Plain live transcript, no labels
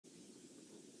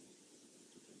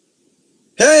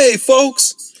Hey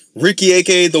folks, Ricky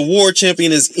aka the War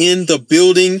Champion is in the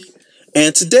building,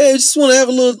 and today I just want to have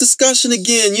a little discussion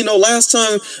again. You know, last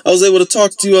time I was able to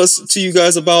talk to you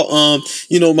guys about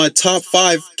my top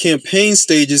 5 campaign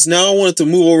stages. Now I wanted to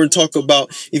move over and talk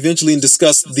about eventually and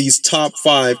discuss these top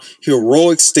 5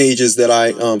 heroic stages that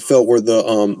I felt were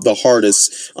the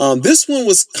hardest. This one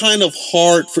was kind of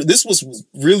hard this was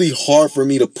really hard for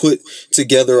me to put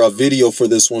together a video for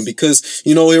this one because,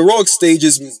 you know, heroic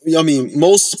stages, I mean,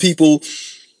 most people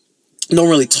don't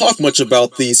really talk much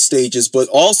about these stages, but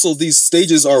also these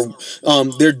stages are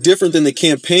they're different than the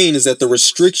campaign, is that the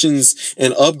restrictions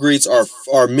and upgrades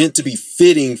are meant to be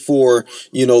fitting for,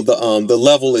 you know, the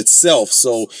level itself.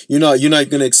 So you're not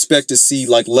going to expect to see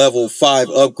like level 5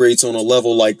 upgrades on a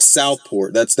level like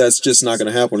Southport. That's just not going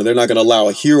to happen. They're not going to allow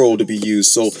a hero to be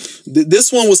used. So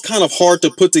this one was kind of hard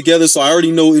to put together. So I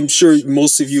already know, I'm sure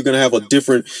most of you are going to have a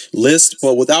different list,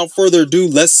 but without further ado,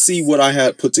 let's see what I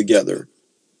had put together.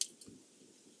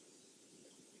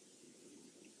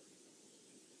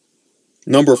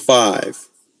 Number 5,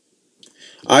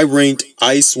 I ranked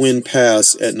Icewind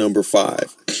Pass at number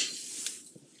 5.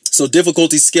 So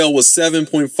difficulty scale was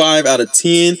 7.5 out of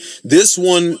 10. This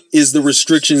one is the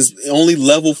restrictions, only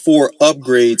level 4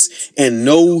 upgrades, and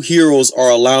no heroes are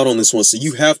allowed on this one. So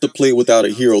you have to play without a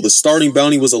hero. The starting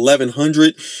bounty was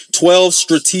 1100. 12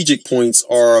 strategic points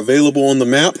are available on the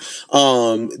map.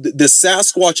 The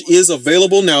Sasquatch is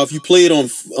available. Now, if you play it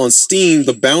on Steam,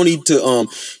 the bounty to,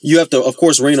 you have to, of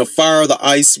course, Rain of Fire, the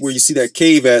ice where you see that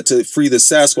cave at to free the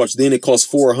Sasquatch. Then it costs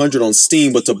 400 on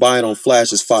Steam, but to buy it on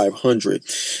Flash is 500.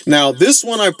 Now, this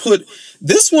one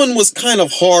was kind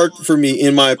of hard for me,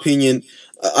 in my opinion.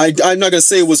 I'm not going to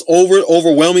say it was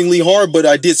overwhelmingly hard, but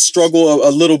I did struggle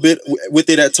a little bit with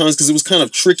it at times because it was kind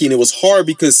of tricky, and it was hard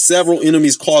because several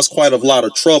enemies caused quite a lot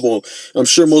of trouble. I'm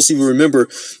sure most of you remember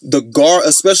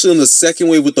especially in the second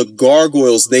wave with the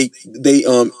gargoyles, they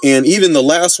and even the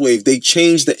last wave, they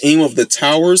changed the aim of the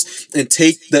towers and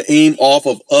take the aim off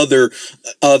of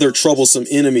other troublesome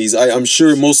enemies. I'm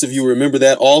sure most of you remember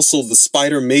that. Also, the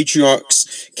spider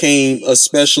matriarchs came,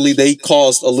 especially they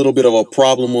caused a little bit of a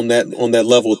problem on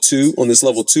this level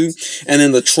 2, and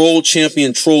then the troll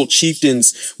champion, troll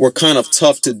chieftains were kind of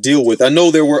tough to deal with. I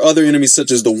know there were other enemies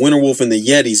such as the Winterwolf and the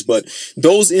Yetis, but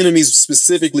those enemies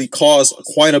specifically caused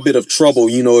quite a bit of trouble.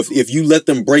 You know, if you let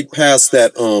them break past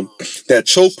that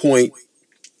choke point,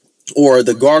 or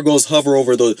the gargoyles hover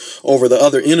over the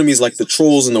other enemies like the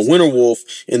trolls and the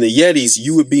Winterwolf and the Yetis,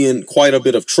 you would be in quite a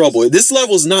bit of trouble. This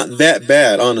level is not that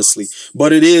bad, honestly,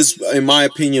 but it is, in my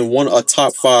opinion, a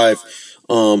top 5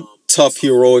 tough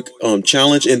heroic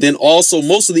challenge. And then also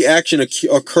most of the action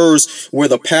occurs where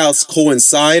the paths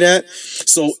coincide at.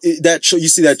 So you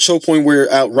see that choke point where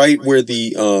right where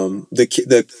the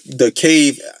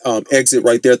cave exit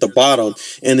right there at the bottom,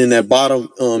 and in that bottom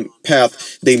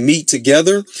path they meet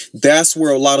together. That's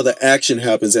where a lot of the action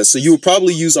happens at. So you would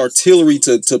probably use artillery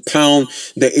to pound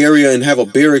the area and have a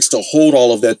barracks to hold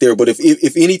all of that there. But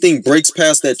if anything breaks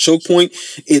past that choke point,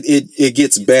 it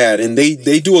gets bad. And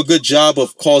they do a good job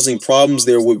of causing problems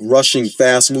there with rushing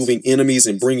fast moving enemies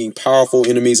and bringing powerful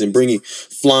enemies and bringing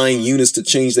flying units to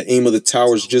change the aim of the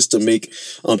towers just to make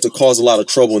to cause a lot of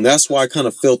trouble. And that's why I kind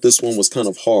of felt this one was kind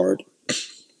of hard.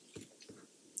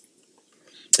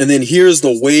 And then here's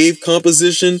the wave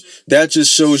composition. That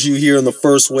just shows you here in the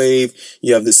first wave,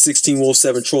 you have the 16 wolf,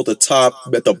 7 troll at the top,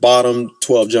 at the bottom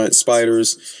 12 giant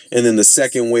spiders. And then the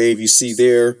second wave you see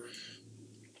there,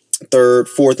 third,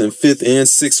 fourth, and fifth and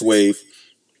sixth wave.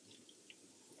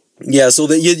 Yeah, so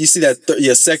that you see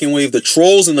that second wave, the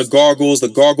trolls and the gargoyles. The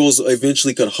gargoyles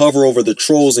eventually could hover over the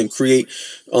trolls and create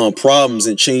problems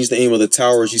and change the aim of the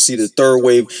towers. You see the third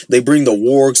wave, they bring the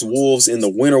wargs, wolves, and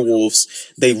the winter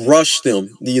wolves. They rush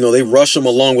them. You know, they rush them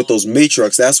along with those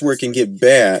matriarchs. That's where it can get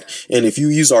bad. And if you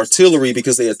use artillery,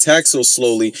 because they attack so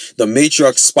slowly, the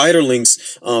matriarch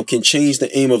spiderlings can change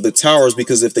the aim of the towers,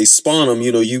 because if they spawn them,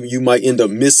 you know, you might end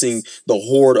up missing the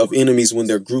horde of enemies when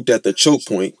they're grouped at the choke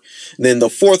point. And then the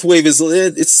fourth wave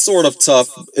it's sort of tough.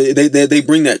 They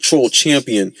bring that troll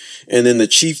champion, and then the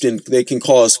chieftain, they can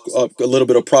cause a little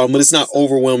bit of problem, but it's not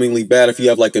overwhelmingly bad if you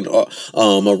have like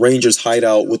a ranger's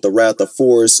hideout with the wrath of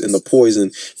forest and the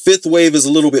poison. Fifth wave is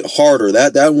a little bit harder.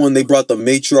 That one, they brought the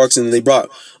matriarchs, and they brought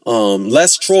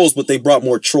less trolls, but they brought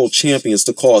more troll champions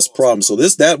to cause problems. So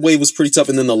that wave was pretty tough.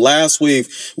 And then the last wave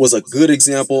was a good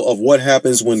example of what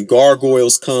happens when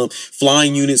gargoyles come.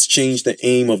 Flying units change the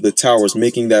aim of the towers,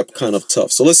 making that kind of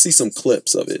tough. So let's see some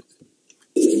clips of it.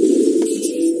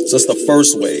 So that's the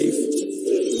first wave.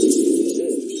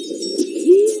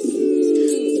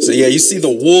 So So yeah, you see the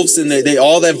wolves and they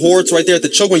all that hordes right there at the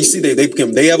choke point. You see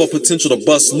they have a potential to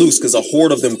bust loose because a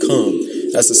horde of them come.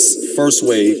 That's the first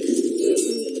wave.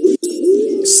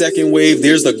 Second wave,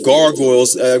 there's the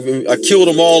gargoyles. I killed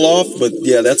them all off, but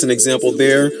yeah, that's an example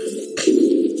there.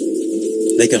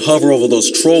 They can hover over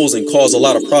those trolls and cause a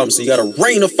lot of problems. So you got to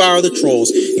rain of fire the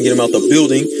trolls and get them out the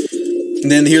building. And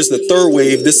then here's the third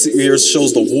wave. This here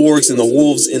shows the wargs and the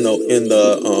wolves in the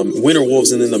winter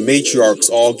wolves and then the matriarchs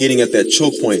all getting at that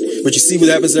choke point. But you see what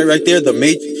happens there right there? The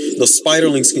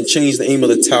spiderlings can change the aim of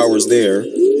the towers there.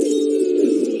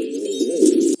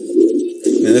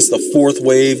 And this is the fourth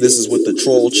wave. This is with the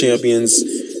troll champions,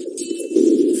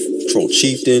 troll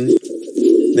chieftain.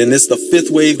 Then this is the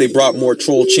fifth wave. They brought more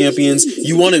troll champions.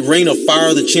 You wanted Rain of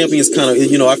Fire. The champions kind of,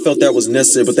 I felt that was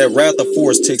necessary, but that Wrath of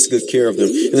Forest takes good care of them.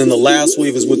 And then the last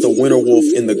wave is with the Winter Wolf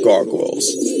and the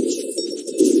Gargoyles.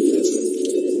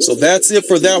 So that's it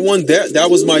for that one. That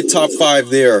was my top 5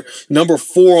 there. Number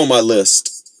 4 on my list,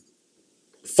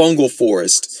 Fungal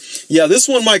Forest. Yeah, this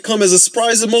one might come as a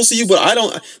surprise to most of you, but I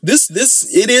don't.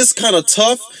 It is kind of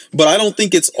tough, but I don't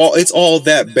think it's all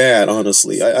that bad.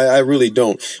 Honestly, I really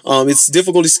don't. Its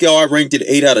difficulty scale, I ranked it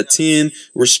 8 out of 10.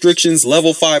 Restrictions,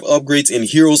 level 5 upgrades, and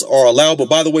heroes are allowed. But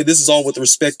by the way, this is all with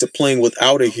respect to playing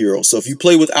without a hero. So if you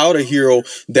play without a hero,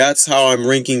 that's how I'm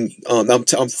ranking. I'm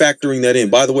factoring that in.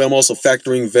 By the way, I'm also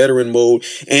factoring veteran mode,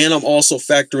 and I'm also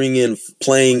factoring in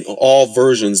playing all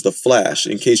versions, the Flash,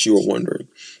 in case you were wondering.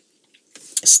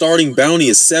 Starting bounty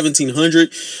is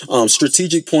 1,700.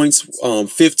 Strategic points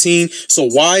 15. So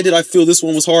why did I feel this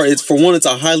one was hard? It's for one, it's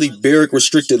a highly barrack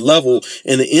restricted level,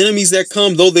 and the enemies that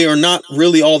come, though they are not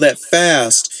really all that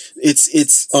fast,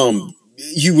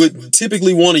 you would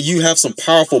typically want to have some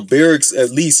powerful barracks, at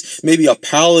least maybe a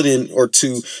paladin or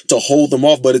two to hold them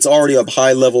off, but it's already a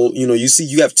high level. You see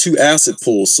you have 2 acid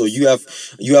pools, so you have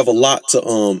a lot to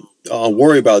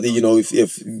worry about.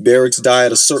 If barracks die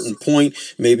at a certain point,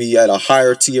 maybe at a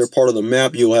higher tier part of the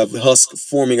map, you'll have husk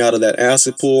forming out of that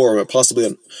acid pool, or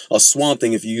possibly a swamp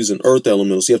thing if you use an earth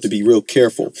elemental. So you have to be real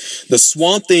careful. The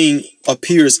swamp thing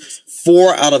appears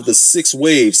 4 out of the 6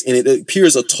 waves, and it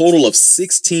appears a total of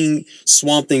 16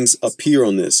 swamp things appear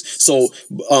on this. So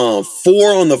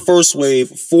 4 on the first wave,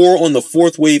 4 on the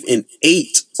fourth wave, and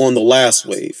 8 on the last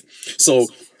wave. So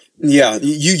yeah,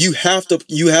 you have to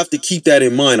keep that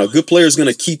in mind. A good player is going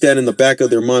to keep that in the back of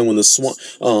their mind when the swamp,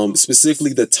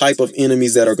 specifically the type of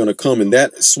enemies that are going to come, and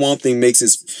that swamp thing makes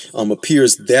it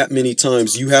appears that many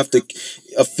times. You have to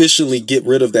efficiently get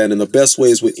rid of that, and the best way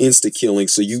is with insta killing.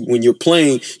 So when you're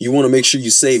playing, you want to make sure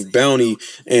you save bounty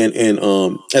and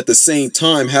at the same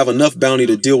time have enough bounty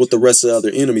to deal with the rest of the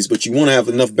other enemies, but you want to have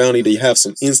enough bounty to have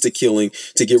some insta killing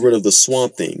to get rid of the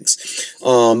swamp things.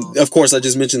 Of course, I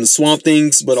just mentioned the swamp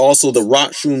things, but also the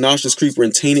rot shroom, noxious creeper,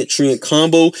 and tainted treant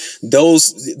combo.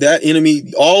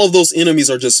 All of those enemies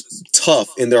are just tough,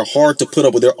 and they're hard to put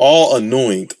up with. They're all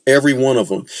annoying, every one of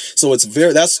them. So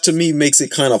that's to me makes it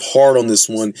kind of hard on this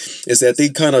one, is that they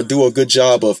kind of do a good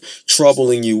job of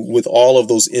troubling you with all of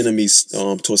those enemies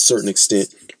to a certain extent.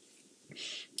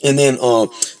 And then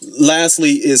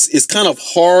lastly, it's kind of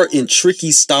hard and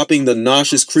tricky stopping the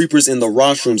noxious creepers and the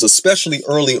roshrooms, especially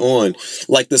early on.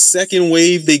 Like the second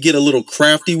wave, they get a little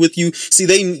crafty with you. See,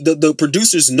 the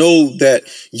producers know that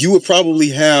you would probably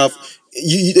have,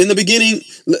 in the beginning,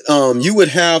 you would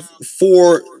have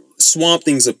 4 swamp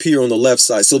things appear on the left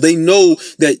side. So they know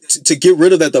that to get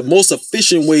rid of that, the most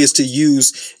efficient way is to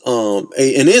use an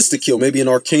insta-kill, maybe an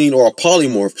arcane or a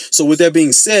polymorph. So with that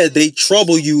being said, they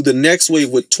trouble you the next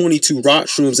wave with 22 rot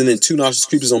shrooms and then 2 noxious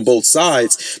creepers on both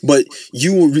sides. But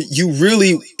you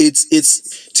really,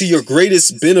 it's to your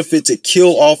greatest benefit to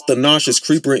kill off the noxious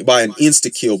creeper by an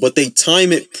insta-kill, but they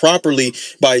time it properly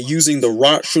by using the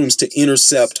rot shrooms to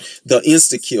intercept the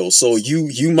insta-kill. So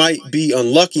you might be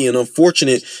unlucky and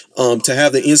unfortunate to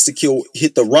have the insta-kill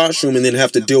hit the rot shroom and then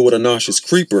have to deal with a noxious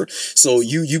creeper. So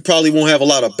you probably won't have a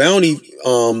lot of bounty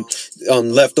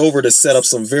left over to set up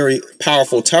some very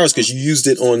powerful towers, because you used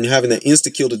it on having the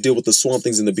insta-kill to deal with the swamp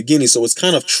things in the beginning. So it's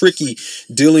kind of tricky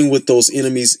dealing with those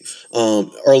enemies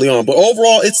early on. But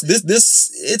overall, it's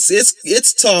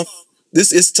tough.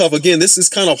 This is tough. Again, this is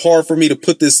kind of hard for me to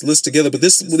put this list together, but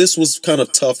this was kind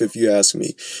of tough if you ask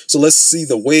me. So let's see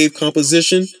the wave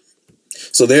composition.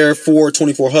 So therefore,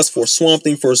 24 Husk, 4 Swamp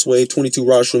Thing, first wave, 22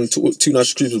 Rostrum, 2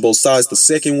 Noxious Creepers, both sides, the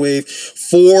second wave,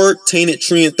 4 Tainted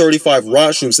Treant, 35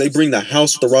 Rostrums. They bring the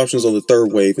house with the Rostrums on the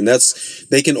third wave, and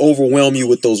they can overwhelm you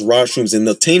with those Rostrums, and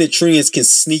the Tainted Treants can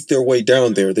sneak their way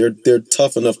down there. They're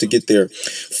tough enough to get there.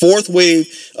 Fourth wave,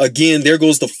 again, there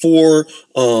goes the 4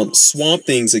 Swamp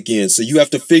Things again. So you have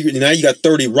to figure, now you got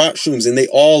 30 Rostrums, and they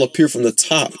all appear from the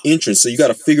top entrance. So you got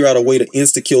to figure out a way to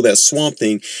insta-kill that Swamp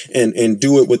Thing and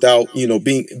do it without, you know,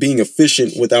 being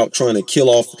efficient, without trying to kill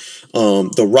off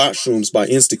the Rostrums by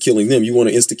insta-killing them. You want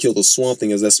to insta-kill the Swamp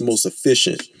Thing, as that's most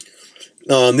efficient.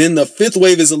 Then the fifth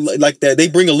wave is like that. They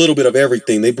bring a little bit of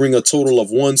everything. They bring a total of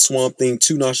 1 Swamp Thing,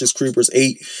 2 Noxious Creepers,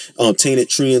 8 Tainted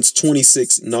Treants,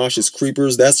 26 Noxious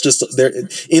Creepers. That's just, their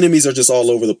enemies are just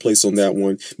all over the place on that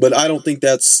one. But I don't think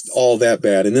that's all that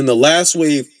bad. And then the last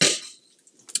wave,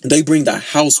 they bring the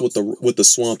house with the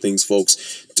Swamp Things,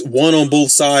 folks. 1 on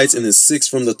both sides, and then 6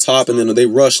 from the top, and then they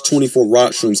rush 24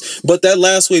 Rostrums. But that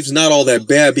last wave's not all that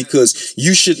bad, because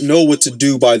you should know what to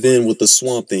do by then with the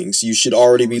Swamp Things. You should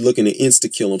already be looking to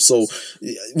insta-kill them. So,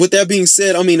 with that being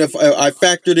said, I mean, if I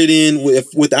factored it in,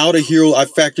 without a hero,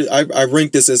 I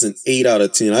ranked this as an 8 out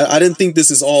of 10. I didn't think this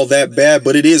is all that bad,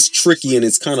 but it is tricky and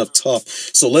it's kind of tough.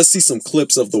 So let's see some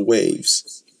clips of the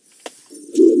waves.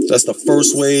 That's the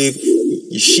first wave.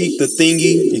 You sheep the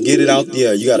thingy, you get it out.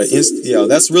 Yeah, you gotta yeah,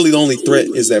 that's really the only threat,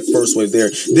 is that first wave there.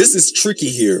 This is tricky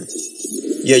here.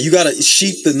 Yeah, you gotta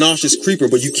sheep the Noxious Creeper,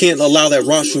 but you can't allow that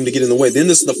Rostrum to get in the way. Then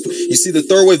this is you see the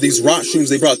third wave, these Rostrums,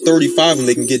 they brought 35 and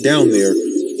they can get down there.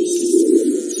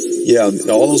 Yeah,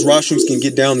 all those Rostrums can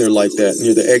get down there like that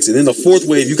near the exit. Then the fourth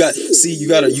wave, you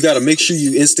gotta make sure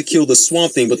you insta-kill the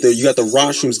Swamp Thing, but you got the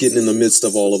Rostrums getting in the midst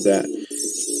of all of that.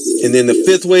 And then the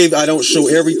fifth wave, I don't show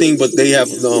everything, but they have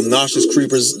Noxious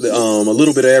Creepers, a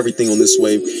little bit of everything on this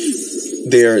wave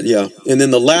there, yeah. And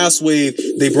then the last wave,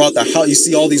 they brought the house. You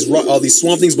see all these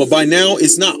Swamp Things, but by now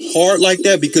it's not hard like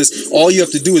that, because all you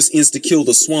have to do is insta-kill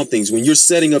the Swamp Things. When you're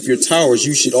setting up your towers,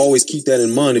 you should always keep that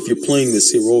in mind if you're playing this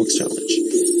Heroics Challenge.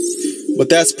 But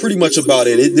that's pretty much about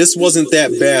it. This wasn't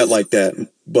that bad like that.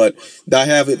 But I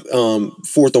have it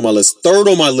fourth on my list. Third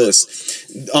on my list,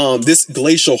 this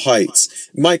Glacial Heights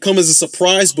might come as a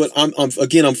surprise, but I'm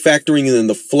factoring in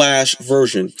the Flash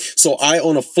version. So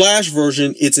on a Flash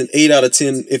version, it's an 8 out of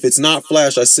 10. If it's not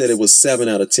Flash, I said it was 7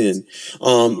 out of 10.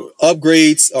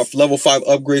 Upgrades, level 5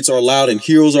 upgrades are allowed, and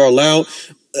heroes are allowed.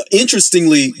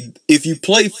 Interestingly, if you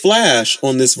play Flash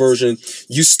on this version,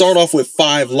 you start off with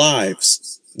 5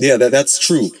 lives. Yeah, that's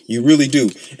true. You really do.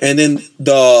 And then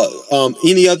the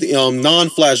any other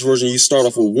non-Flash version, you start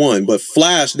off with 1. But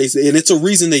Flash, they say, and it's a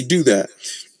reason they do that.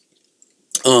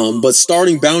 But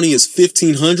starting bounty is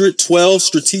 1,500, 12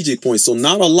 strategic points. So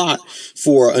not a lot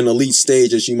for an elite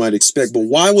stage, as you might expect. But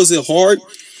why was it hard?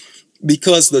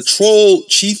 Because the Troll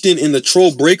Chieftain and the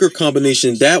Troll Breaker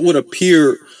combination, that would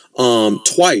appear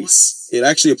twice. It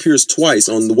actually appears twice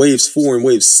on the waves 4 and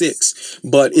wave 6,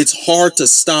 but it's hard to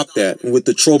stop that with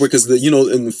the Troll Breaker, because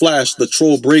in Flash, the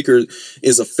Troll Breaker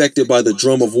is affected by the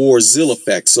Drum of War Zill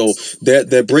effect. So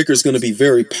that breaker is going to be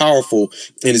very powerful,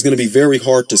 and it's going to be very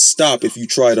hard to stop if you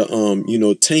try to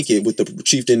tank it with the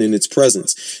Chieftain in its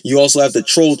presence. You also have the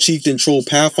Troll Chieftain Troll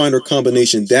Pathfinder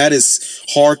combination. That is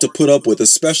hard to put up with,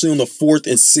 especially on the 4th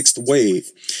and 6th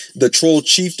wave. The Troll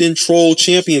Chieftain Troll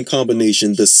Champion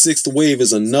combination, the 6th wave,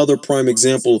 is another prime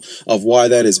example of why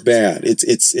that is bad.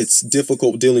 It's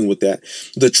difficult dealing with that.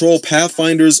 The Troll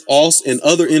Pathfinders also, and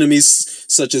other enemies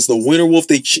such as the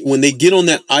Winterwolf, when they get on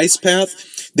that ice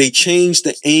path, they change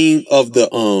the aim of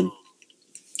the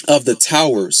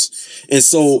towers, and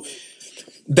so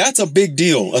that's a big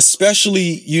deal,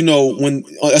 especially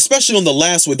especially on the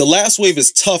last wave. The last wave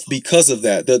is tough because of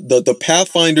that. The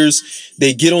Pathfinders,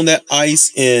 they get on that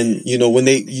ice, and when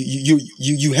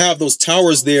you have those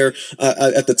towers there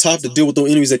at the top to deal with those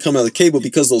enemies that come out of the cave. But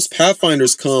because those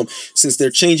Pathfinders come, since they're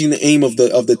changing the aim of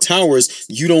the towers,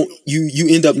 you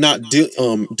end up not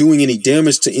doing any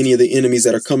damage to any of the enemies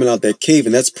that are coming out that cave,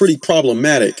 and that's pretty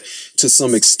problematic to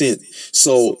some extent.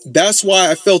 So that's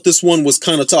why I felt this one was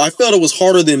kind of tough. I felt it was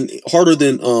harder than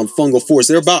Fungal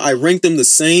Force. I ranked them the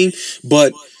same,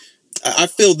 but I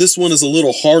feel this one is a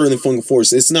little harder than Fungal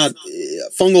Force. It's not,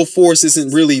 Fungal Force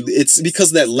isn't really, it's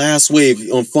because that last wave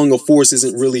on Fungal Force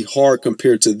isn't really hard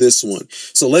compared to this one.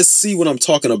 So let's see what I'm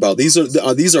talking about. These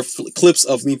are clips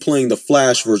of me playing the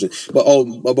Flash version. But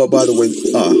by the way,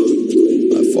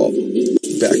 I fall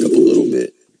back up a little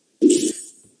bit.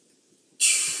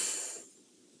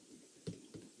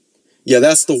 Yeah,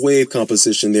 that's the wave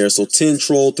composition there. So 10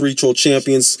 troll, 3 troll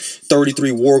champions,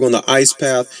 33 warg on the ice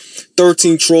path,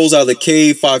 13 trolls out of the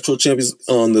cave, 5 troll champions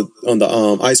on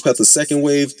the ice path. The second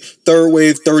wave, third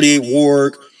wave, 38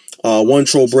 warg, 1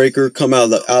 troll breaker come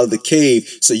out of the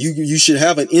cave. So you should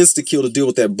have an insta kill to deal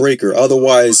with that breaker.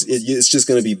 Otherwise, it's just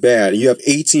going to be bad. You have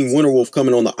 18 winter wolf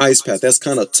coming on the ice path. That's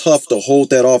kind of tough to hold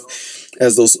that off,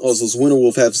 as those winter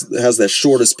wolf has that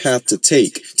shortest path to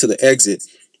take to the exit.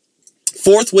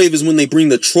 Fourth wave is when they bring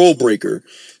the troll breaker.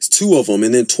 It's 2 of them,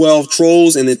 and then 12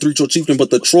 trolls, and then 3 troll chieftain.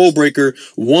 But the troll breaker,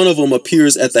 1 of them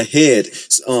appears at the head,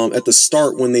 at the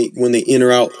start when they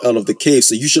enter out of the cave.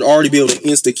 So you should already be able to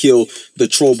insta kill the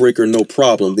troll breaker, no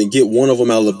problem. Then get 1 of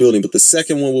them out of the building. But the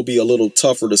second one will be a little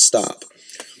tougher to stop.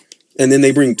 And then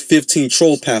they bring 15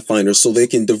 troll pathfinders so they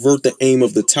can divert the aim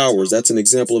of the towers. That's an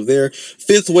example of their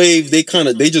fifth wave. They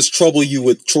just trouble you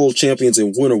with troll champions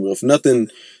and winter wolf. Nothing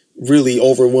really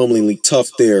overwhelmingly tough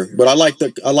there, but I like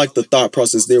the thought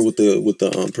process there with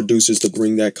the producers to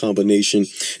bring that combination.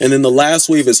 And then the last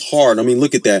wave is hard. I mean,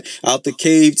 look at that. Out the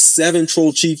cave, 7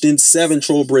 troll chieftains, 7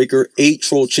 troll breaker, 8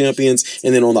 troll champions,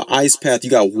 and then on the ice path you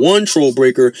got 1 troll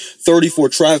breaker, 34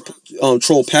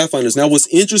 troll pathfinders. Now what's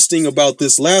interesting about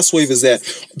this last wave is that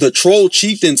the troll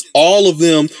chieftains, all of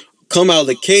them come out of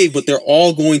the cave, but they're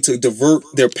all going to divert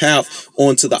their path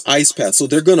onto the ice path. So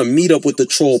they're going to meet up with the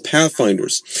troll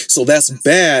pathfinders. So that's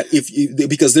bad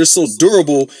because they're so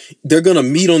durable. They're going to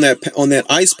meet on that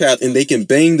ice path, and they can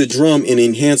bang the drum and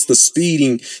enhance the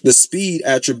speed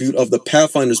attribute of the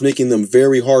pathfinders, making them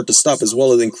very hard to stop, as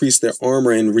well as increase their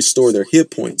armor and restore their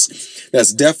hit points.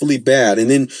 That's definitely bad. And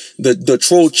then the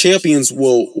troll champions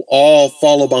will all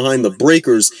follow behind the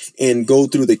breakers and go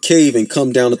through the cave and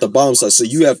come down at the bottom side. So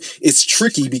it's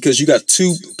tricky because you got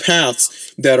 2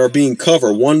 paths that are being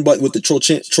covered. One but with the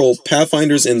troll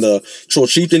pathfinders and the troll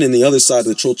chieftain, and the other side of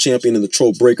the troll champion and the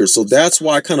troll breaker. So that's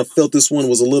why I kind of felt this one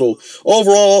was a little,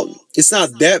 overall, it's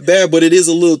not that bad, but it is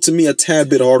a little, to me, a tad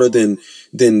bit harder than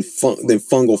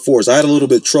Fungal Force. I had a little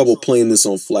bit of trouble playing this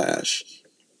on Flash.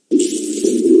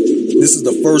 This is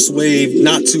the first wave,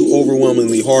 not too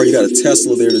overwhelmingly hard. You got a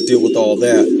Tesla there to deal with all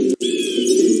that.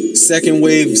 Second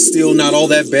wave, still not all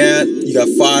that bad. You got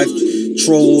 5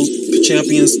 trolls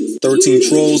champions, 13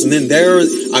 trolls, and then there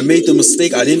I made the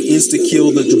mistake. I didn't insta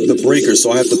kill the breaker,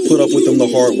 so I have to put up with them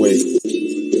the hard way.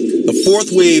 The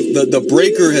fourth wave, the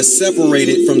breaker has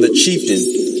separated from the chieftain.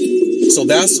 So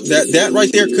that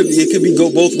right there could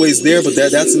go both ways there, but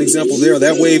that's an example there.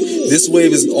 That wave, this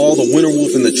wave is all the winter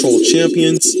wolf and the troll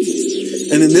champions.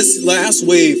 And then this last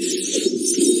wave,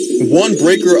 1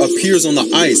 breaker appears on the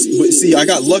ice. But see, I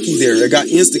got lucky there. I got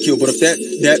insta-kill. But if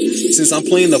since I'm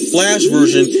playing the Flash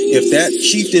version, if that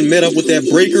chieftain met up with that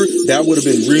breaker, that would have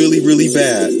been really, really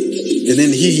bad. And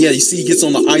then you see he gets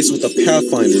on the ice with the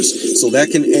Pathfinders. So that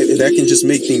can just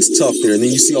make things tough there. And then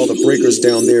you see all the breakers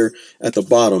down there at the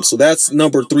bottom. So that's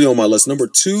number 3 on my list. Number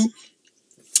 2,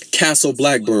 Castle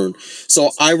Blackburn.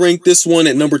 So I ranked this one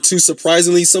at number 2.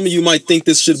 Surprisingly, some of you might think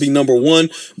this should be number 1,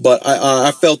 but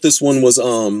I felt this one was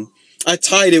I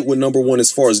tied it with number 1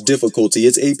 as far as difficulty.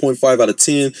 It's 8.5 out of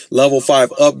 10. Level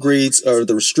 5 upgrades are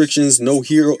the restrictions. No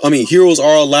hero. I mean, heroes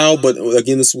are allowed, but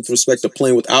again, this is with respect to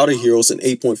playing without a hero. It's an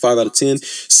 8.5 out of 10.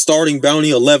 Starting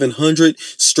bounty 1100.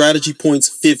 Strategy points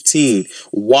 15.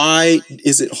 Why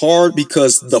is it hard?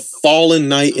 Because the Fallen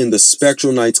Knight and the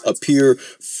Spectral Knights appear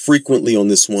frequently on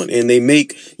this one, and they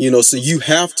make, so you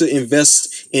have to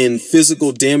invest in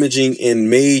physical damaging and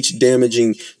mage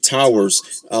damaging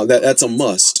towers. That's a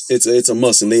must. It's a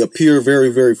must, and they appear very,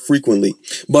 very frequently.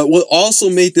 But what also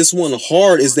made this one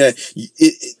hard is that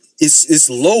it's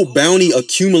low bounty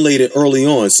accumulated early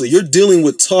on. So you're dealing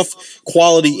with tough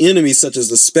quality enemies such as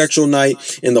the Spectral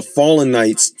Knight and the Fallen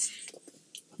Knights.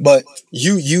 But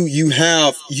you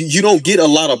don't get a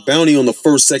lot of bounty on the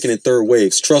first, second, and third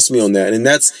waves. Trust me on that. And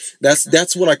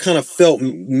that's what I kind of felt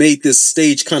made this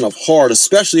stage kind of hard,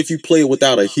 especially if you play it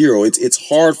without a hero. It's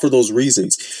hard for those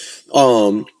reasons.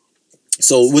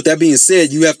 So with that being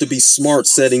said, you have to be smart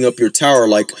setting up your tower.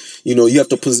 Like, you have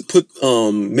to put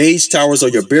mage towers or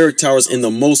your barrack towers in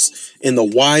the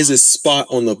wisest spot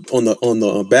on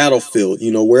the battlefield,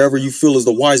 wherever you feel is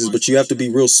the wisest. But you have to be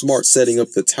real smart setting up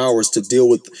the towers to deal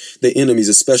with the enemies,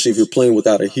 especially if you're playing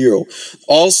without a hero.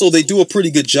 Also, they do a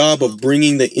pretty good job of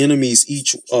bringing the enemies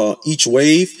each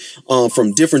wave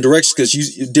from different directions,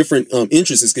 because different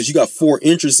entrances, because you got 4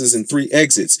 entrances and 3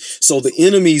 exits. So the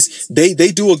enemies,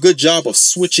 they do a good job of of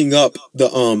switching up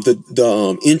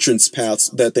the entrance paths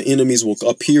that the enemies will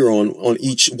appear on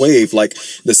each wave. Like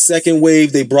the second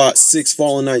wave, they brought 6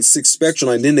 Fallen Knights, 6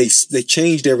 Spectral Knights. Then they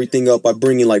changed everything up by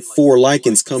bringing like 4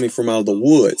 Lycans coming from out of the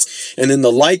woods. And then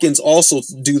the Lycans also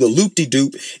do the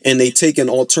loop-de-doop, and they take an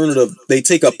alternative. They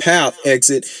take a path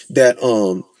exit that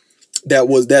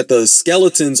that the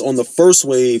skeletons on the first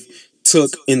wave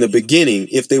took in the beginning.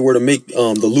 If they were to make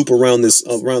the loop around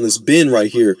this bend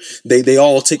right here, they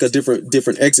all take a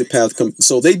different exit path.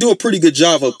 So they do a pretty good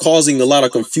job of causing a lot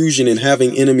of confusion and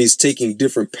having enemies taking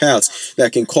different paths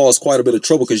that can cause quite a bit of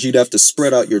trouble, because you'd have to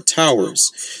spread out your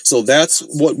towers. So that's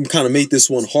what kind of made this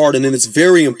one hard. And then it's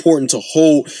very important to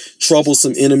hold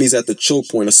troublesome enemies at the choke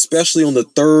point, especially on the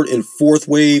 3rd and 4th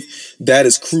wave. That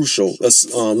is crucial.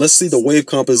 Let's see the wave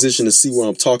composition to see what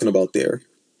I'm talking about there.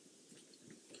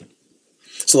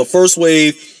 So the first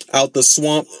wave, out the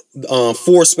swamp,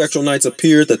 4 Spectral Knights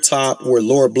appear at the top where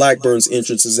Lord Blackburn's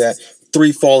entrance is at.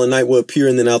 3 Fallen Knight will appear,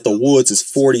 and then out the woods is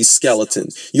 40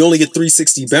 skeletons. You only get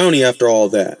 360 bounty after all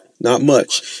that. Not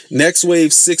much. Next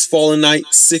wave, 6 Fallen Knight,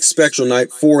 6 Spectral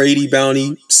Knight, 480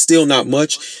 bounty. Still not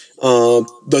much.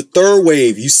 The 3rd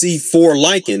wave, you see 4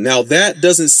 Lycan. Now that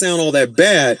doesn't sound all that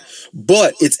bad,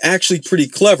 but it's actually pretty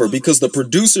clever, because the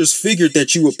producers figured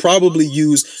that you would probably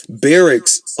use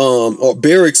barracks or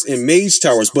barracks and mage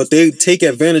towers, but they take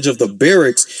advantage of the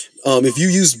barracks. If you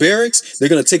use barracks, they're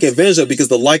going to take advantage of it, because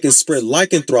the Lycans spread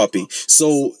lycanthropy.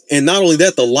 So, and not only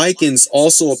that, the Lycans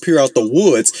also appear out the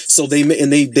woods. So they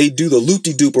do the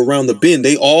loop-de-doop around the bend.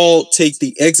 They all take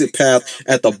the exit path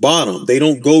at the bottom. They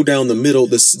don't go down the middle,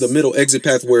 the middle exit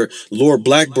path where Lord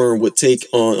Blackburn would take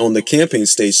on the campaign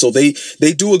stage. So they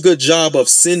do a good job of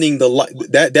sending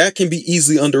that can be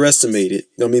easily underestimated.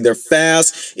 I mean, they're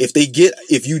fast.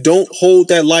 If you don't hold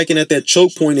that Lycan at that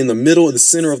choke point in the middle of the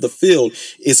center of the field,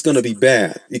 it's going to be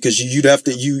bad, because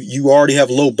you already have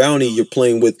low bounty you're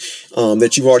playing with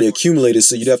that you've already accumulated,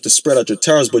 so you'd have to spread out your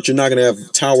towers, but you're not going to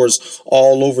have towers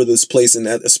all over this place, and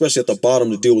especially at the bottom,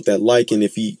 to deal with that Lycan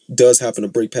if he does happen to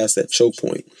break past that choke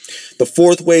point. The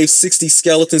 4th wave, 60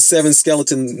 skeletons, 7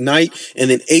 skeleton knight,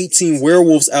 and then 18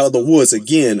 werewolves out of the woods.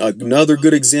 Again, another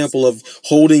good example of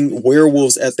holding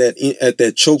werewolves at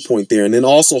that choke point there, and then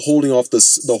also holding off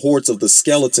the hordes of the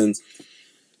skeleton,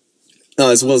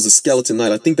 as well as the skeleton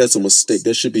knight. I think that's a mistake.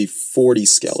 There should be 40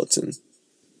 skeleton,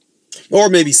 or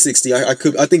maybe 60. I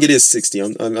think it is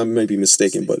 60. I may be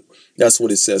mistaken, but that's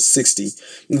what it says, 60.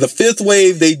 The 5th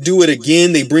wave, they do it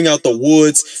again. They bring out the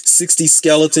woods, 60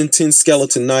 skeleton, 10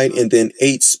 skeleton knight, and then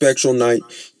 8 spectral knight,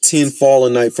 10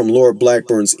 fallen knight from Lord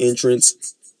Blackburn's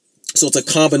entrance. So it's a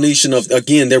combination of,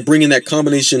 again, they're bringing that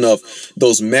combination of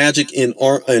those magic and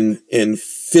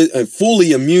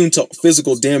fully immune to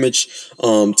physical damage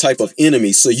type of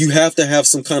enemy. So you have to have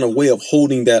some kind of way of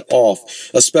holding that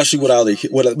off, especially without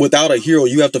a hero.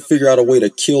 You have to figure out a way to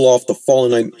kill off the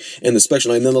Fallen Knight and the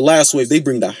Spectral Knight. And then the last wave, they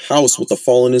bring the house with the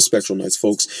Fallen and Spectral Knights,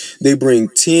 folks. They bring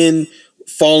 10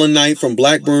 Fallen Knight from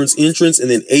Blackburn's entrance,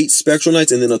 and then 8 Spectral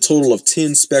Knights, and then a total of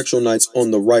 10 Spectral Knights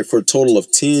on the right, for a total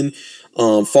of 10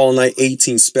 Fallen Knight,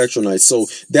 18 Spectral Knights. So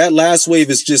that last wave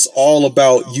is just all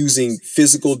about using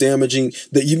physical damaging,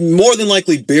 that you more than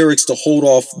likely barracks to hold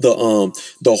off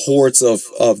the hordes of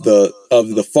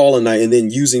the Fallen Knight, and then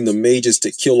using the mages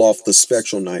to kill off the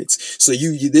Spectral Knights. So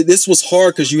this was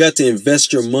hard, because you had to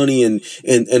invest your money in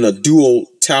a dual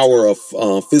tower of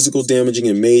physical damaging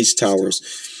and mage towers.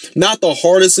 Not the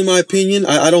hardest in my opinion.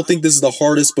 I don't think this is the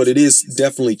hardest, but it is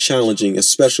definitely challenging,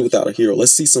 especially without a hero.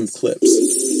 Let's see some clips.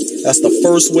 That's the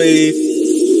first wave.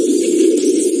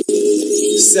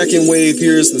 Second wave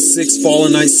here is the 6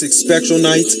 Fallen Knight, 6 Spectral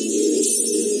Knight.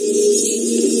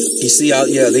 You see how,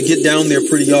 yeah, they get down there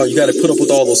pretty hard. You got to put up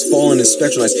with all those Fallen and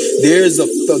Spectral Knights. There's the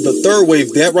third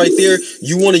wave. That right there,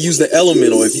 you want to use the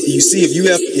elemental. If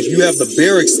you have the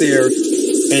barracks there,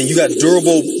 and you got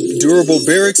durable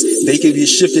barracks, they can be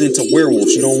shifted into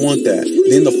werewolves. You don't want that.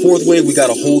 Then the 4th wave, we got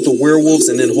to hold the werewolves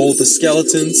and then hold the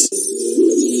skeletons.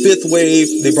 5th wave,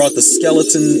 they brought the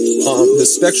skeleton, the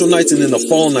Spectral Knights, and then the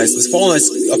Fallen Knights. The Fallen Knights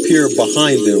appear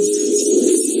behind them.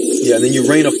 Yeah, and then you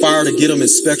rain a fire to get them in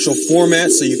spectral format,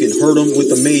 so you can hurt them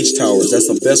with the mage towers. That's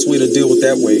the best way to deal with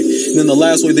that wave. And then the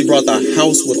last wave, they brought the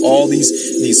house with all these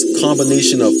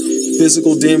combination of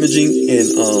physical damaging and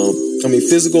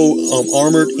physical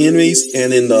armored enemies, and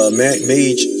then the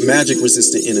magic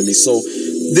resistant enemies. So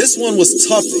this one was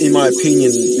tough in my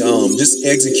opinion, just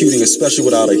executing, especially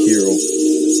without a hero.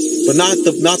 But not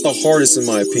the hardest in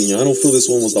my opinion. I don't feel this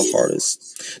one was the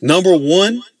hardest. Number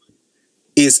 1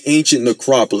 is Ancient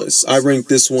Necropolis. I rank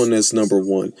this one as number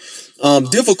 1.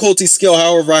 Difficulty scale,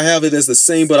 however, I have it as the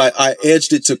same, but I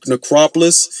edged it to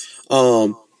Necropolis.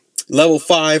 Level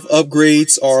 5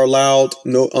 upgrades are allowed.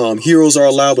 No heroes are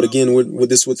allowed, but again,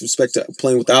 with respect to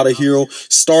playing without a hero.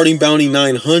 Starting bounty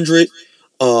 900.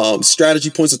 Strategy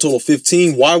points a total of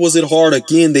 15. Why was it hard?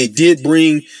 Again, they did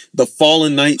bring the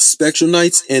Fallen Knights, Spectral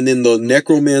Knights, and then the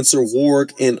Necromancer,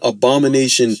 Warg, and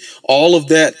Abomination. All of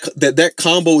that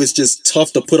combo is just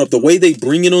tough to put up. The way they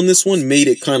bring it on this one made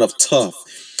it kind of tough.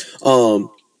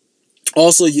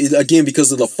 Also, again,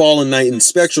 because of the Fallen Knight and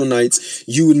Spectral Knights,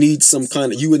 you would need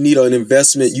an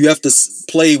investment. You have to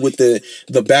play with the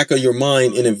back of your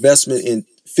mind, an investment in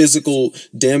physical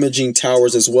damaging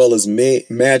towers as well as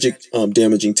magic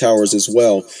damaging towers as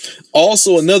well.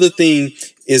 Also, another thing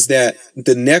is that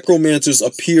the necromancers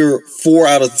appear 4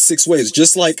 out of 6 waves,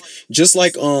 just like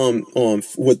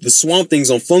with the swamp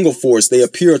things on Fungal Forest. They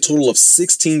appear a total of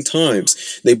 16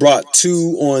 times. They brought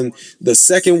 2 on the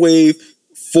second wave,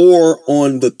 4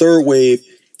 on the third wave,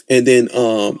 and then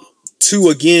 2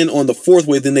 again on the fourth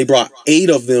wave. Then they brought 8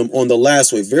 of them on the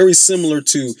last wave. Very similar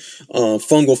to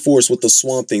Fungal Forest with the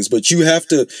swamp things. But you have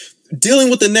to, dealing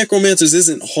with the necromancers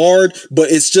isn't hard,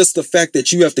 but it's just the fact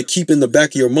that you have to keep in the back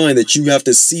of your mind that you have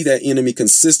to see that enemy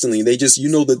consistently. They just,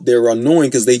 that they're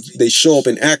annoying because they show up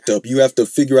and act up. You have to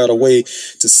figure out a way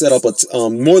to set up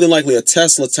more than likely a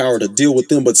Tesla tower to deal with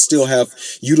them, but still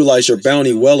utilize your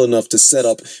bounty well enough to set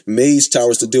up mage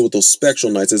towers to deal with those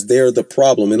spectral knights, as they're the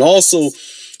problem. And also,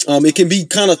 it can be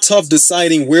kind of tough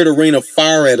deciding where to rain a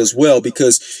fire at as well,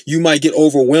 because you might get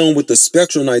overwhelmed with the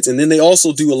Spectral Knights, and then they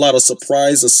also do a lot of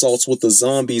surprise assaults with the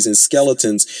zombies and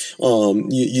skeletons.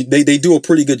 They do a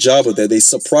pretty good job of that. They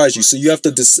surprise you, so you have to.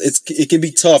 It can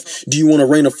be tough. Do you want to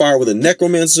rain a fire with a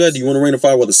Necromancer at? Do you want to rain a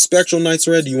fire with the Spectral Knights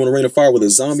at? Do you want to rain a fire with the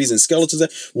zombies and skeletons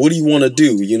at? What do you want to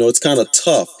do? It's kind of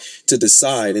tough to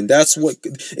decide, and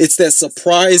it's that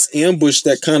surprise ambush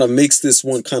that kind of makes this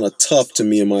one kind of tough to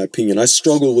me, in my opinion. I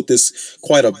struggle with this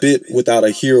quite a bit without a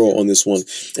hero on this one.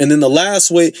 And then the last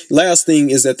thing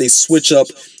is that they switch up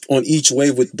on each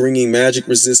wave with bringing magic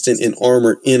resistant and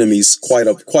armored enemies quite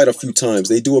a few times.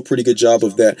 They do a pretty good job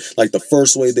of that. Like the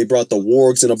first wave, they brought the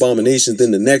wargs and abominations.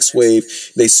 Then the next wave,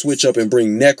 they switch up and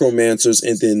bring necromancers,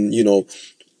 and then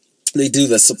they do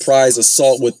the surprise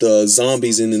assault with the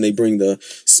zombies, and then they bring the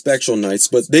spectral knights.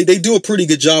 But they do a pretty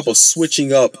good job of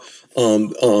switching up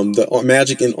the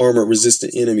magic and armor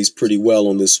resistant enemies pretty well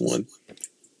on this one.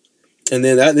 And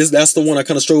then that's the one I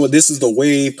kind of struggle with. This is the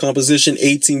wave composition: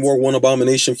 18 warg, 1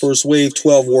 abomination first wave,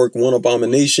 12 warg, 1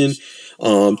 abomination.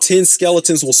 10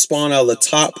 skeletons will spawn out of the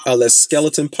top, out of that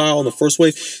skeleton pile in the first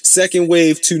wave. Second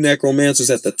wave, 2 necromancers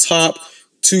at the top,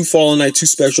 2 Fallen Knight, 2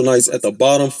 Spectral Knights at the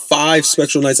bottom, 5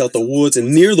 Spectral Knights out the woods,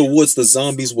 and near the woods, the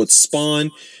zombies would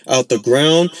spawn out the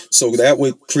ground. So that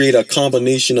would create a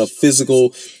combination of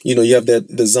physical, you have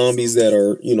the zombies that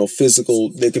are, physical,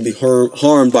 they can be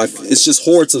harmed by, it's just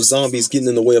hordes of zombies getting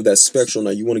in the way of that Spectral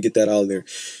Knight. You want to get that out of there.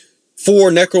 4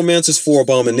 necromancers, 4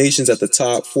 abominations at the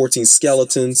top, 14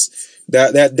 skeletons.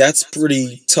 That's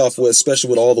pretty tough, especially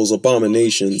with all those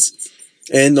abominations.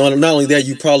 And not only that,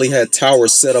 you probably had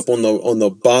towers set up on the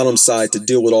bottom side to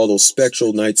deal with all those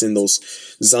spectral knights and those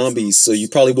zombies. So you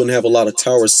probably wouldn't have a lot of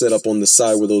towers set up on the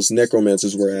side where those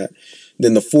necromancers were at.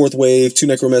 Then the fourth wave, 2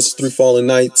 necromancers, 3 fallen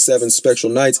knights, 7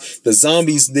 spectral knights. The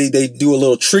zombies, they do a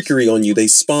little trickery on you. They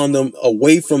spawn them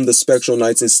away from the spectral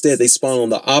knights. Instead, they spawn on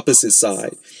the opposite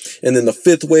side. And then the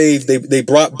 5th wave, they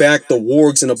brought back the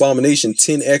wargs and abomination,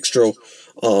 10 extra.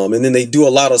 And then they do a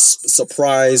lot of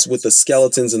surprise with the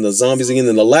skeletons and the zombies again.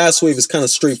 And the last wave is kind of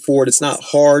straightforward. It's not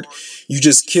hard. You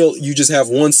just have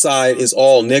one side is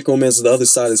all necromancers, the other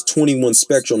side is 21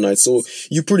 spectral knights. So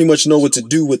you pretty much know what to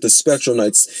do with the spectral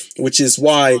knights, which is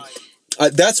why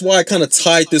that's why I kind of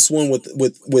tied this one with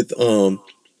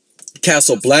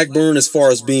Castle Blackburn as far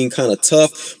as being kind of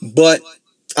tough, but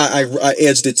I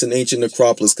edged it to an Ancient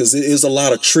Necropolis because it is a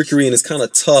lot of trickery and it's kind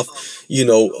of tough,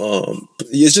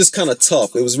 it's just kind of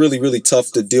tough. It was really, really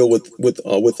tough to deal with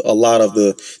a lot of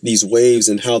these waves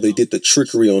and how they did the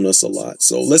trickery on us a lot.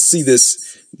 So let's see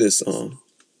some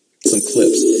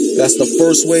clips. That's the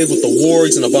first wave with the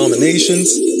wargs and abominations.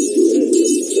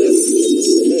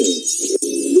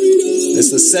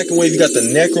 It's the second wave. You got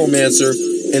the necromancer.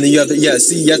 And then you have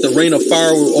the rain of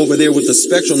fire over there with the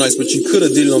spectral knights, but you could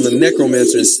have did it on the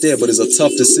necromancer instead, but it's a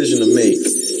tough decision to make.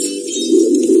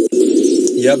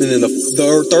 Yep, and then the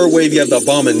third wave, you have the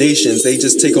abominations. They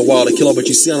just take a while to kill up,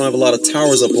 but you see I don't have a lot of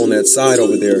towers up on that side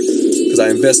over there because I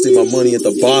invested my money at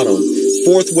the bottom.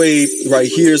 4th wave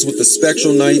right here is with the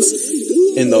spectral knights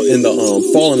in the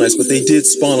fallen knights, but they did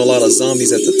spawn a lot of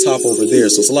zombies at the top over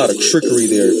there, so it's a lot of trickery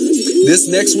there. This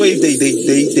next wave,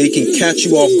 they can catch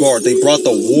you off guard. They brought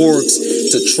the wargs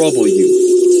to trouble you.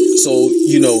 So,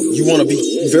 you want to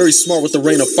be very smart with the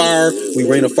Rain of Fire. We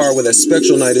Rain of Fire where that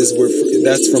Spectral Knight is,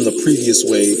 that's from the previous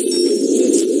wave.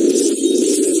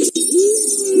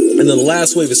 And then the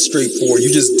last wave is straightforward.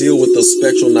 You just deal with those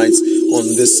Spectral Knights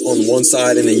on one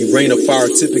side, and then you Rain of Fire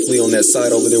typically on that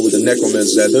side over there with the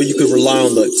Necromancer. Though you could rely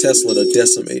on the Tesla to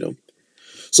decimate them.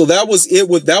 So that was it.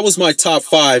 That was my top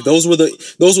 5. Those were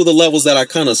the levels that I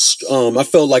kind of I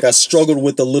felt like I struggled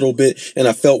with a little bit, and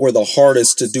I felt were the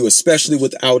hardest to do, especially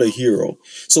without a hero.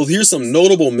 So here's some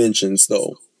notable mentions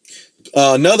though.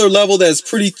 Another level that's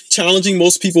pretty challenging,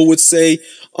 most people would say,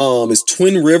 is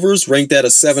Twin Rivers, ranked at a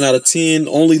 7 out of 10.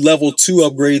 Only level 2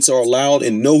 upgrades are allowed,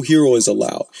 and no hero is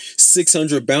allowed.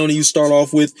 600 bounty you start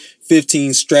off with,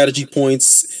 15 strategy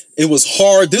points. It was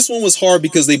hard. This one was hard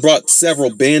because they brought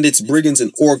several bandits, brigands,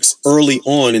 and orcs early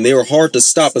on, and they were hard to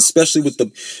stop, especially with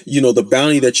the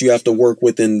bounty that you have to work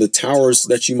with and the towers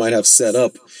that you might have set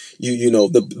up.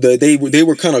 They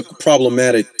were kind of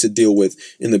problematic to deal with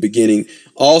in the beginning.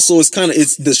 Also,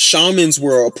 it's the shamans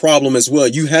were a problem as well.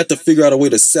 You had to figure out a way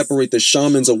to separate the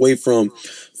shamans away from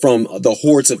the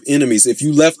hordes of enemies. If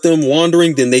you left them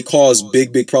wandering, then they caused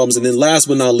big problems. And then last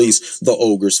but not least, the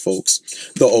ogres,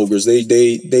 folks. The ogres,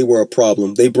 they were a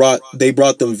problem. They brought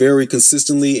them very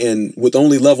consistently, and with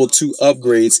only level 2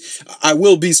 upgrades. I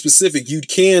will be specific. You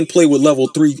can play with level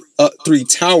 3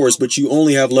 towers, but you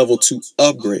only have level 2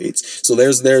 upgrades. So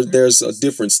there's a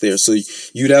difference there. So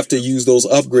you'd have to use those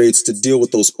upgrades to deal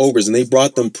with those ogres, and they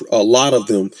brought them a lot of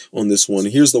them on this one.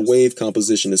 Here's the wave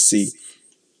composition to see.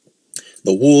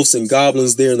 The wolves and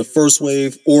goblins there in the first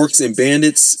wave, orcs and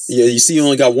bandits. Yeah, you see you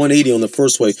only got 180 on the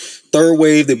first wave. Third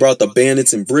wave, they brought the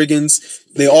bandits and brigands.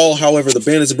 They all, however, the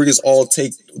bandits and brigands all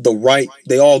take the right.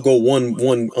 They all go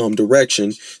one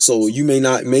direction. So you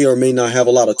may or may not have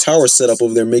a lot of towers set up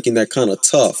over there, making that kind of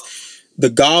tough. The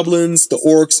goblins, the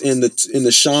orcs, and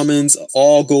the shamans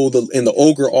all go and the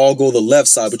ogre all go the left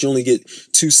side, but you only get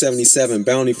 277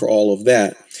 bounty for all of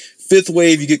that. Fifth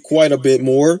wave, you get quite a bit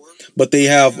more, but they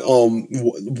have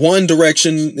one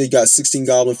direction. They got 16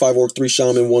 goblin, 5 orc, 3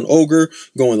 shaman, 1 ogre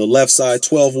going the left side,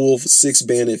 12 wolf, 6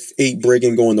 bandit, 8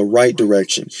 brigand going the right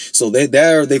direction. So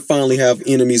they finally have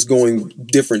enemies going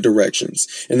different directions.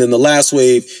 And then the last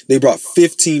wave, they brought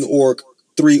 15 orc,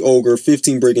 3 ogre,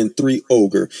 15 brigand, 3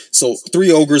 ogre. So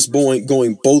 3 ogres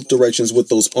going both directions with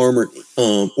those armored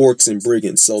orcs and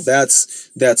brigands. So that's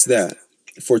that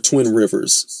for Twin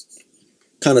Rivers.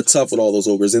 Kind of tough with all those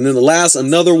ogres. And then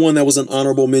another one that was an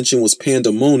honorable mention was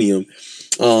Pandemonium.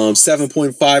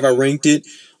 7.5, I ranked it.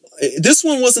 This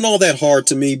one wasn't all that hard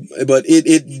to me, but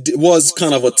it was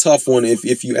kind of a tough one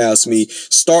if you ask me.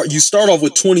 You start off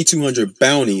with 2,200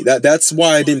 bounty. That's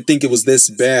why I didn't think it was this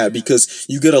bad, because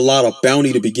you get a lot of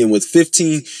bounty to begin with.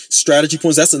 15 strategy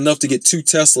points, that's enough to get 2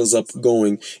 Teslas up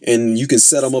going, and you can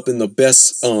set them up in the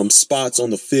best spots on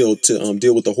the field to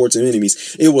deal with the hordes of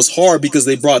enemies. It was hard because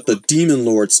they brought the Demon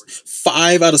Lords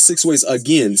 5 out of 6 ways.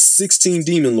 Again, 16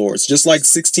 Demon Lords. Just like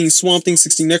 16 Swamp Things,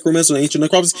 16 Necromancer, and Ancient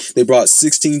Necropolis, they brought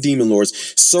 16 Demon Lords.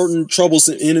 Certain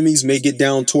troublesome enemies may get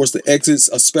down towards the exits,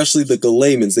 especially the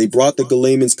Galamans. They brought the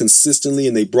Galamans consistently,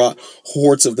 and they brought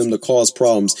hordes of them to cause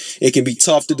problems. It can be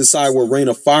tough to decide where Rain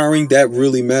of Firing, that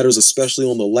really matters, especially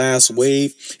on the last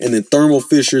wave. And then Thermal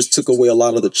Fissures took away a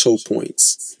lot of the choke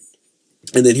points.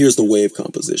 And then here's the wave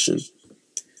composition.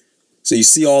 So you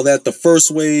see all that. The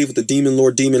first wave, the Demon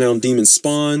Lord, Demon Hound, Demon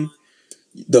Spawn.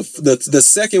 The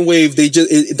second wave,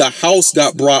 the house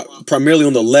got brought primarily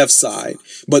on the left side,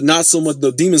 but not so much.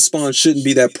 The demon spawn shouldn't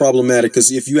be that problematic,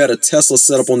 because if you had a Tesla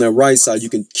set up on that right side, you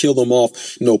can kill them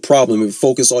off no problem and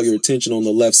focus all your attention on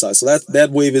the left side. So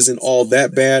that wave isn't all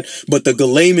that bad, but the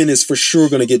Galaman is for sure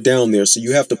going to get down there, so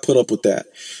you have to put up with that.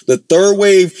 The third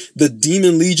wave, the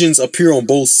demon legions appear on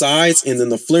both sides, and then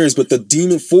the Flareons, but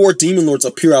the 4 demon lords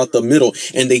appear out the middle,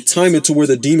 and they time it to where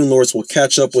the demon lords will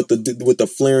catch up with the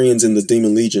Flareons and the demon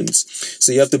legions.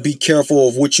 So you have to be careful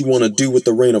of what you want to do with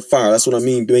the Rain of Fire. That's what I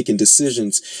mean, making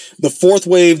decisions. The fourth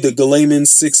wave, the Galamans,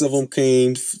 6 of them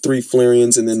came, 3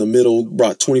 Flareons, and then the middle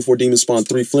brought 24 demon spawn,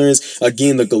 3 Flareons.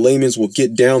 Again, the Galamans will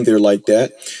get down there like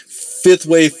that. Fifth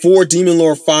wave, 4 Demon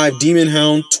Lord, 5 Demon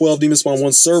Hound, 12 Demon Spawn,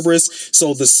 1 Cerberus.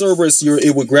 So the Cerberus,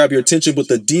 it would grab your attention, but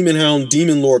the Demon Hound,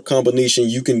 Demon Lord combination,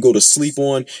 you can go to sleep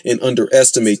on and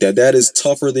underestimate that. That is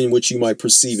tougher than what you might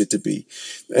perceive it to be.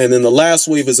 And then the last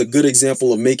wave is a good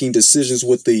example of making decisions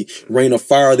with the Rain of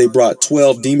Fire. They brought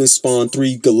 12 Demon Spawn,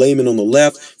 3 Galaman on the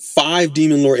left, 5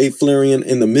 Demon Lord, 8 Flareon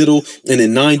in the middle, and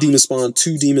then 9 Demon Spawn,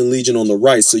 2 Demon Legion on the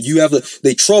right. So you have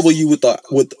they trouble you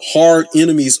with hard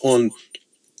enemies on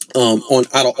on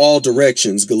out of all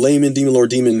directions, Galaman, Demon Lord,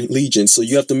 Demon Legion. So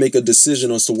you have to make a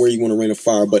decision as to where you want to Rain of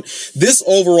Fire. But this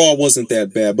overall wasn't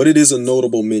that bad, but it is a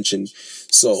notable mention.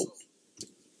 So,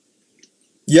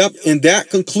 yep, and that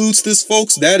concludes this,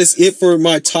 folks. That is it for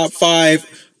my top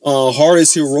 5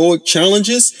 hardest heroic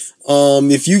challenges.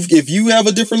 If you have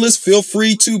a different list, feel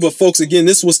free to. But folks, again,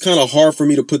 this was kind of hard for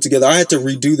me to put together. I had to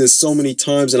redo this so many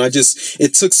times, and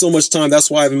it took so much time.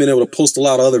 That's why I haven't been able to post a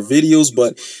lot of other videos.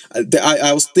 But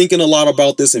I was thinking a lot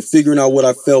about this and figuring out what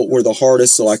I felt were the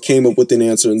hardest. So I came up with an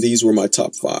answer, and these were my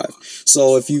top 5.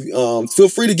 So if you feel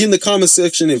free to get in the comment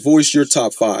section and voice your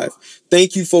top 5.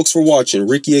 Thank you, folks, for watching.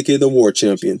 Ricky, aka the War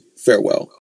Champion. Farewell.